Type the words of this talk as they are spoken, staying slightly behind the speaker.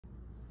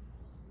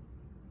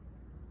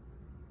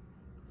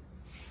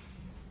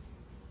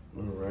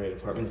All right,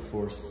 apartment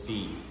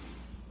 4C.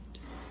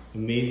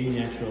 Amazing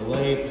natural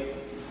light.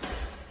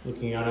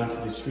 Looking out onto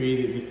the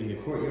tree in the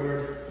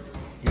courtyard.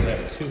 You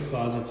have 2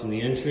 closets in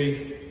the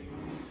entry.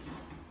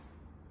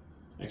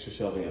 Extra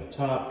shelving up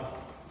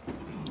top.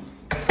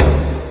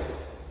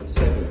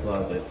 Second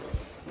closet.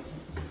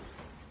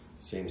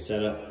 Same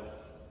setup.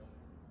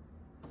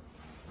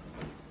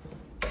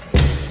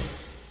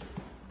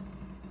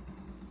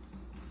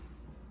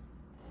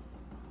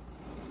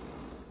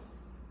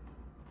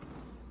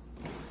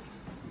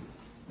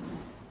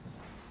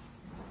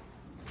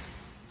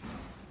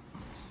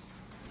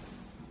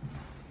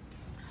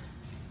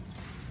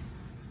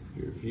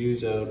 Your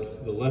views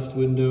out the left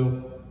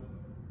window.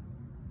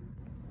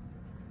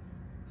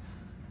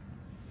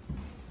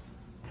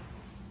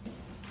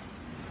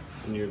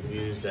 And your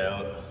views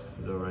out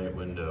the right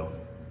window.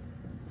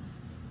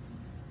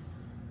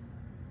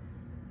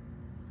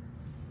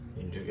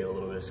 You do get a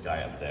little bit of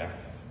sky up there.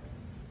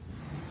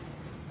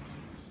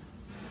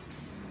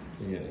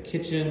 You have the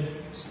kitchen,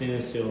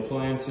 stainless steel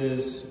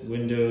appliances,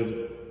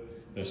 windowed,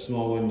 a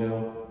small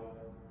window.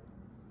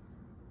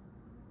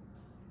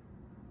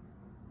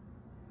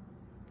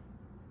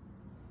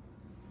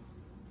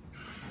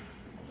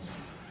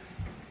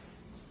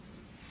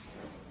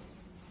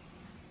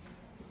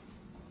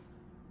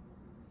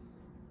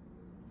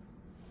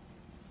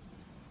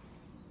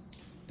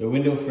 The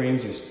window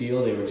frames are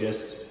steel. They were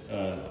just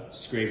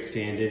scraped,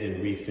 sanded,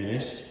 and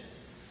refinished.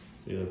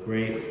 They look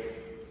great.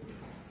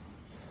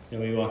 Then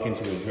we walk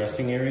into a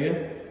dressing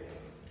area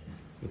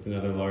with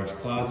another large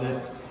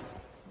closet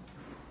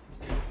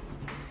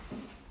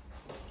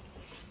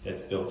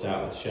that's built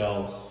out with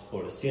shelves,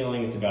 floor to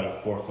ceiling. It's about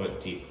a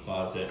 4-foot deep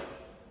closet.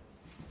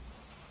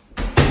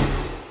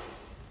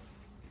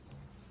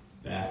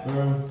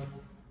 Bathroom.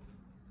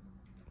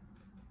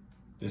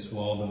 This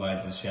wall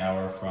divides the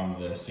shower from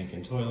the sink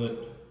and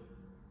toilet.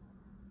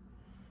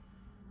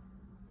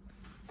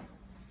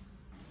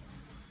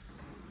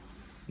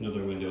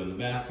 Another window in the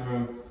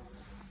bathroom.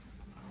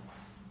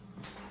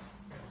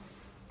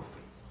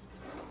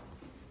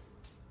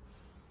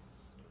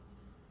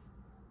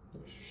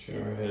 There's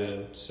your shower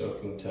head,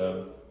 soaking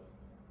tub.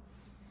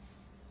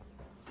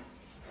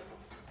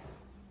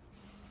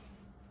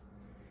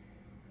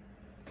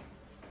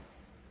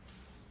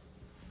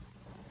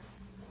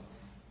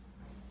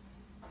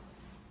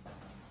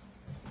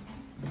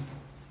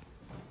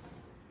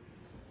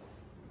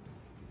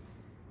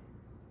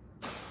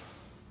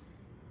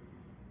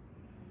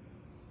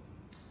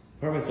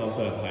 Apartments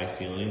also have high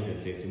ceilings.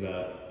 I'd say it's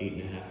about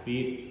 8.5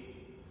 feet.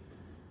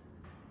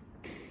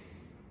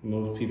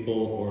 Most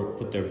people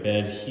put their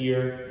bed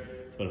here.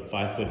 It's about a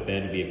 5-foot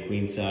bed to be a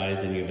queen size,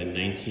 and you have a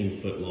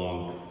 19-foot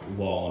long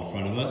wall in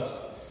front of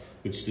us,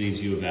 which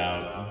leaves you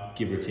about,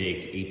 give or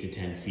take, 8 to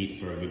 10 feet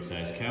for a good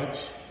sized couch.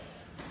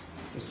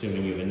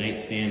 Assuming you have a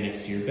nightstand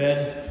next to your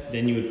bed,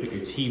 then you would put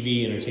your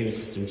TV entertainment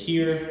system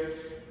here.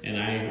 And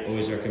I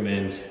always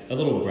recommend a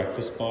little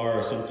breakfast bar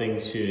or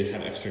something to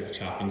have extra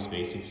chopping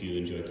space if you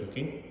enjoy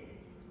cooking.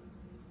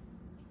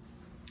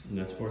 And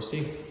that's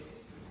 4C.